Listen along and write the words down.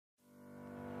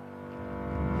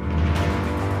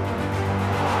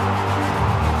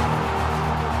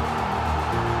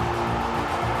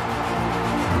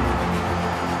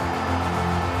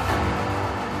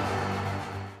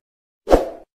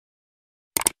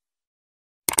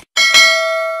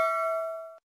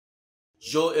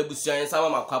Jo ebusuan sama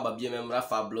makwaba bia memra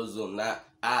fablo zone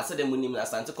na se de munim na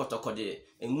asante kotoko de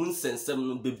emun sensem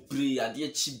no bebre ade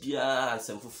achi bia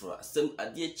asem foforo asem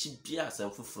ade achi bia asem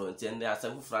foforo ntende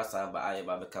asem foforo asan ba aye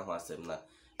ba beka ho asem na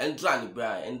endra ni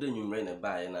bra endo nwumre na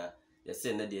ba aye na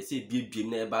yese na de yese biebiem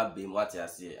na eba bem wate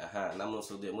ase na mo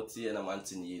so de motie na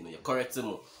mantini yi no ye correct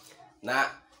mo na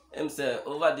say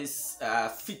over this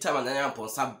fit time na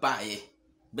Amponsah ba aye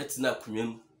betina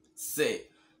kunwam say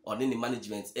or the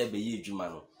management ebe ye adwuma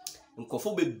no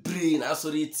nkofo be brain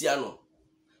asori tia no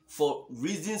for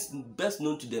reasons best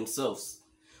known to themselves.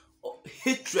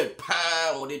 Hatred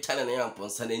pa or the China na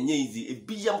Amponsah na nye easy e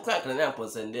biyam kwa na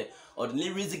Amponsah nde or the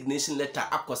resignation letter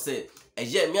akose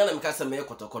eye me na meka se me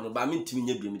kotoko no ba mentimi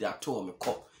nya biem de ato me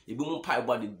ko ebi mu pa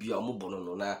body bia mo bono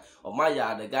no na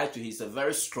omaya the guy too, he's a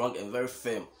very strong and very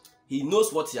firm. He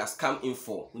knows what he has come in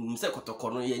for. Mse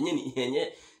kotoko no ye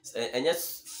nye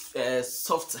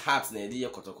soft heart na dey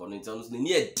kotoko no nti no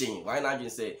ni edin why na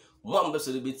just say mo am be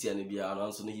so be tia na bia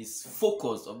no so he's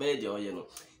focused obey the oye no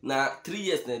na 3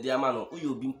 years na dey ama no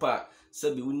uyo bi mpa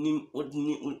sabi unim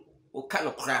o kind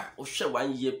of cry o hwe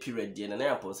 1 year period dey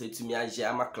na Amponsah etumi age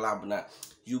ama club na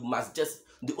you must just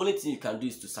the only thing you can do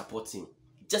is to support him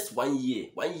just 1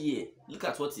 year. Look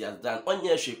at what he has done on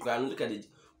year hwe cry. Look at the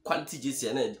quality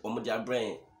GC na omo their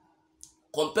brain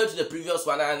compared to the previous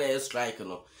one and strike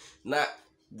no. Now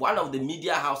one of the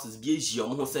media houses be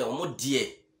omo say omo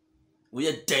die we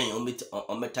den on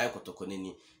time kotoko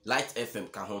nini Light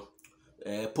FM ka ho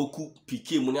poku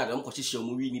pk mu ni adam ko hihye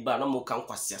omo wi ni ba na mo kan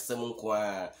kwase asem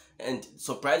nko and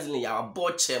surprisingly our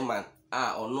board chairman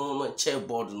no chair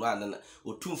board no and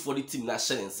otum for the team na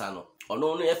hye nsa no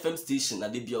ono no FM station na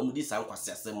de bia omo di san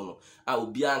kwase asem no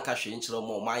obi an ka hwe nkyere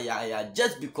mo ma ya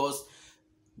just because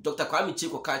Dr. Kwame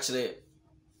Chiko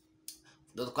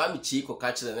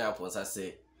ka kire na Amponsah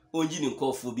say onji ni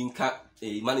nkofo bi nka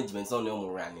management on no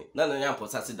rani na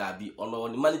Amponsah say da bi ono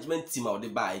the management team a de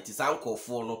ba it is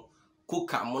nkofo no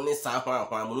koka mo ne sa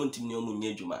hwan mo no ntimi omu nya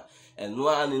adwuma eno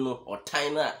ani no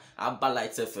otan na aba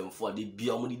Light FM for the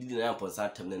bia omo di na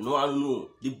Amponsah tem no anu no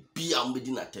the bia omo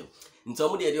di na tem nti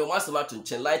omo de omo asema to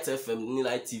nchen Light FM ni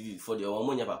Light TV for the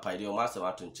omo nya papa de omo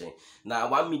asema to nchen na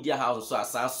one media house so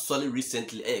asa solid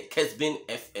recently Kessben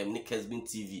FM ni Kessben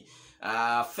TV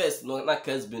first no na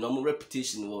Kessben no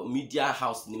reputation wo media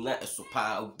house ni na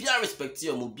esopa obi respect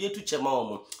you obi etu chema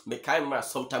omo me kai mra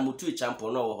sometime otu e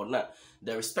champion no wo na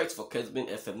the respect for Kessben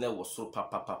FM na was so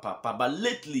papa but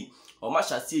lately o ma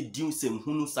sha se dim sem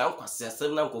hunu san kwase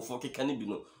asem na nkofo keka ni bi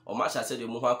no o ma sha se de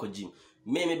mo ho akogim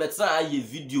me better aye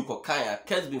video ko kan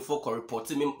Kessben for ko report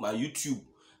me my YouTube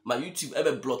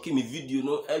ebe blocking me video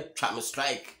no try me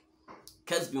strike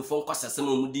Kessben for kwase asem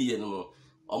mo di ye no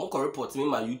omo ko report me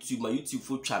my YouTube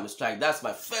for try me strike. That's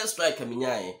my first strike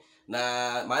aminya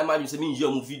na my man say me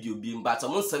yam video bi but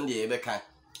omo nsem de ebe kan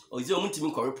o zi omo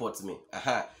ntimi ko report me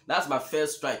that's my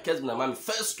first strike. Kessben na my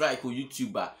first strike on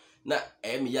YouTuber na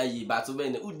me ya yi but o be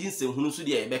na udi nsem hunu so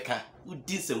de ebe kan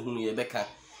udi nsem hunu ebe kan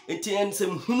enti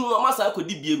nsem hunu omasa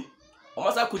akodi biem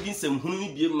omasa akodi nsem hunu ni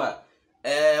biem ma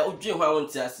odwe ho awon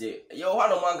ti ase ye ho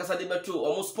no mo ankasa de beto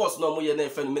omo sports no mo ye na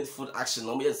friend midfield action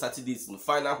no mo ye Saturdays no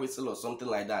final whistle or something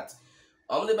like that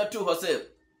omo de beto ho say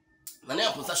na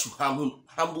Amponsah should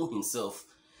humble himself.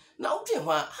 Now odwe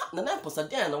ho na Amponsah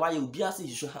dey na why obi ase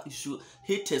he should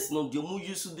haters no de mo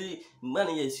use the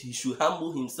money he should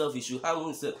humble himself.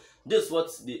 This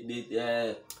what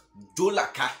the Joe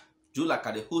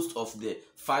Laka, the host of the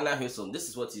final whistle, this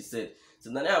is what he said.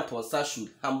 So na Amponsah should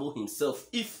humble himself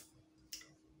if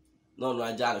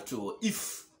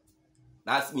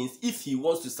that means if he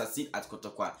wants to succeed at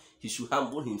Kotoko, he should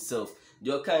humble himself.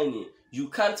 You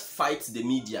can't fight the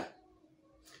media.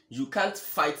 You can't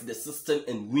fight the system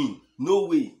and win. No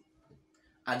way.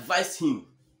 Advise him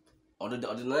or the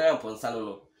ordinary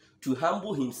Amponsah to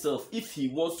humble himself if he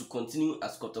wants to continue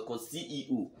as Kotoko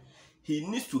CEO. He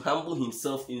needs to humble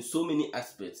himself in so many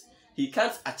aspects. He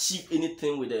can't achieve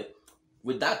anything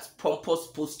with that pompous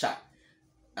posture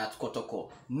at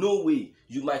Kotoko. No way.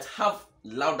 You might have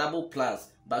laudable plans,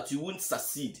 but you won't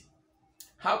succeed.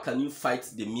 How can you fight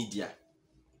the media?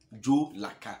 Joe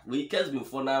Laka. We Kessben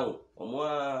for now.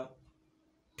 Omo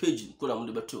page ko na mo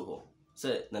de beto ho.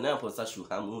 Say na Amponsah should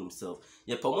humble himself.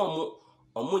 Ye pa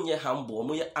omo nye humble,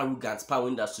 omo ye arrogant pa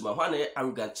when that ma hwan ye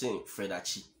arrogant chin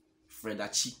Fredachi.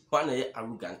 Hwan ye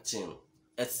arrogant chin.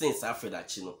 Essence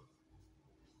Fredachi no.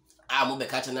 Mo be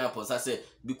catch na Amponsah say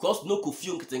because no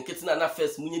Kofi nketenkete na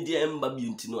first munye dia emba bi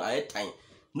ntino aye time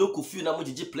no Kofi na mo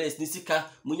gigi players ni sika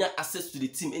munya access to the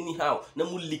team anyhow na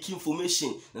mo leak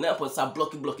information na Amponsah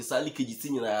block is a leakage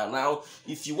thing now.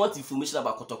 If you want information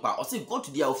about Kotoko, or say go to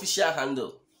their official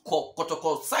handle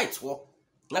Kotoko site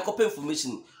na copy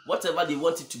information whatever they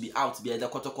want it to be out be the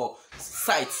kotoko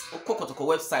site or kotoko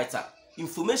website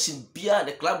information bia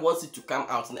the club wants it to come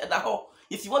out and that how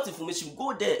if you want information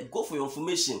go there, go for your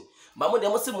information. But when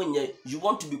you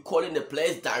want to be calling the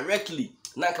players directly,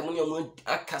 na kama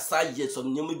akasa yet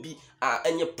some nyama bi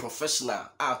any professional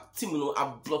team no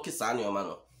block it sa nyama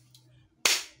no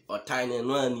or tiny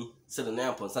no ani said the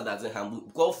Amponsah doesn't have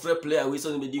go free player we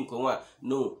so be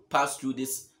no pass through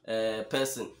this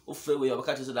person o free way of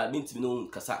catch so that mean to no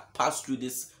kasa pass through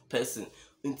this person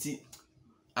nti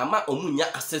ama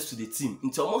omunya access to the team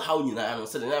nti omo how nyina no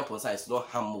said the Amponsah is not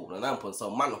humble the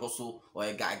Amponsah man ho so or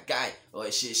a guy or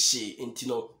a she nti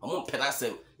no omo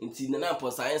penasem nti the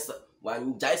Amponsah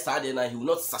one jai side na he will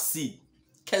not succeed.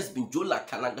 Kessben Jola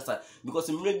Kanagasa because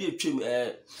him ready twem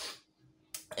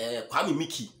Kwame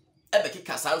Miki ebeki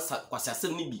kasansa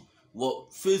kwasiasem ni bi wo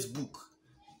Facebook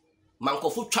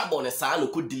mankofo twabo ne saa no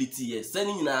ko delete ye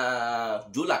sending na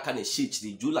Jola ka na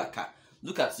shechiri Jola ka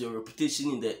look at your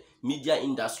reputation in the media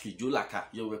industry Jola ka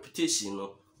your reputation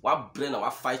no wa brain na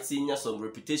wa fighting ya some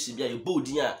reputation bia e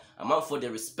boldin a man for the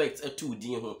respect etu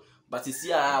din ho but you see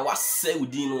wa say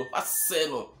udin no wa say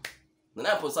no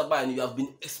na Amponsah by you have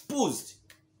been exposed.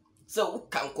 So who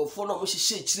can confirm no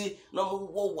shechiri no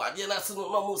wo wade na se no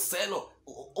mo say no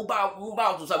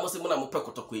oba to say mo se mo na mo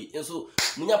pekotoko yi enso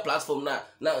munya platform na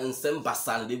nsem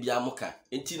basan de bia moka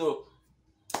enti no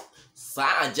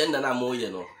sa agenda na mo ye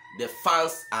no the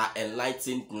fans are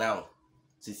enlightened now.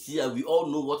 See we all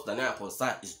know what the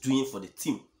Amponsah is doing for the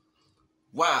team.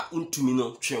 Wa untumi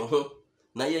no twen ho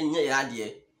na ye nya ya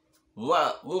de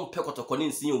mo pekotoko ni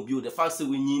nsin obi the fact say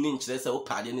we nyi ni nkyere say o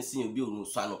pade ni nsin obi onu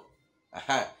swa no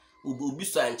obi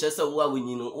so ankyere say wo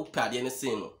awenyi no o pade ni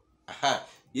nsin no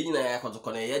ye nyina ya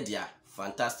kotoko na ye dia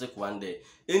fantastic one day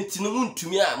enti no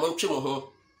untumi a mo ntwe mo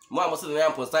ho mo amo say the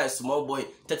Amponsah small boy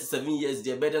 37 years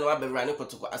there better na be run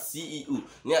kotoko as CEO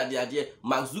ni ade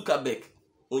Mark Zuckerberg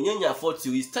onyenya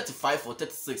 40 is 35 or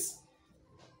 36.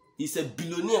 He's a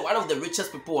billionaire, one of the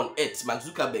richest people on earth, Mark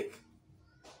Zuckerberg.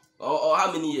 Or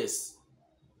how many years?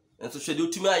 And so she do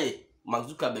to me, Mark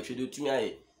Zuckerberg she do to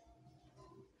me.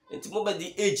 And to move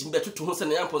the age, better to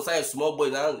send the Amponsah a small boy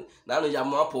now you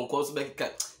more upon course back.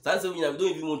 That's why we don't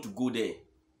even want to go there.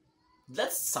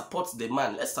 Let's support the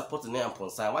man. Let's support the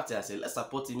Amponsah. What I say, let's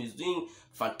support him. He's doing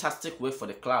fantastic work for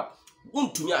the club.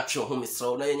 To me actually home is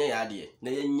so na nya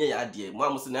adie mo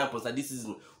amusi na Amponsah this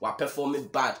season we performing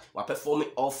bad, we performing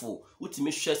awful.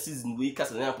 Ultimate share season we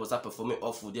cast na Amponsah performing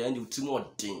awful there and you too more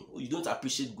thing. You don't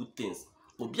appreciate good things.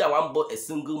 Obi a one bought a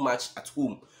single match at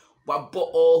home. We bought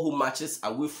all home matches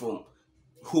away from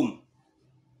home.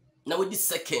 Now with this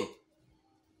second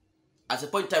at a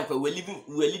point in time we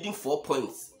were leading 4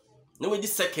 points. Now with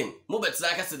this second mo bet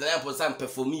like I said na Amponsah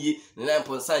perform ye na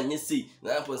Amponsah nyesi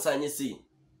na Amponsah nyesi.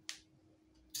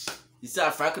 You see,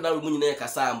 Frank now we munye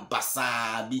kasa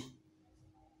basabi.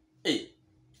 Hey,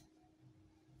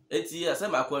 I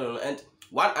said my question. And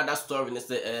one other story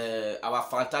is our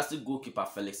fantastic goalkeeper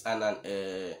Felix Annan.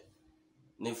 The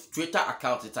Twitter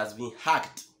account it has been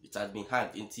hacked. It has been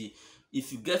hacked.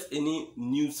 If you get any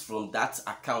news from that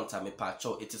account,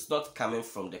 it is not coming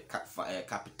from the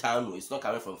Capitano. It's not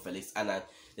coming from Felix Annan.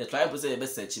 They're trying to say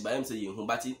best search, but I'm saying,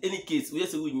 but in any case, we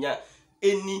say we need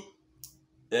any.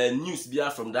 News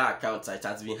beyond from that account it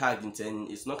has been hacked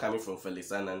and it's not coming from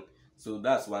Felix Annan. So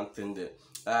that's one thing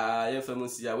there.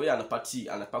 Famous here we are a party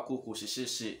and a pako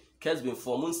she Kessben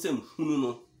for monstem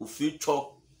hununo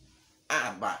ufuture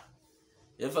ba.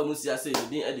 Famous here say you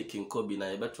didn't edit King Kobe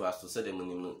na better as to say the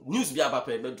money news be about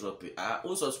pay drop it.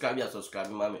 Unsubscribe subscribe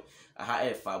mama.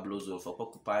 Fabulous zone for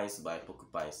porcupines by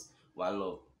porcupines. One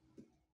love.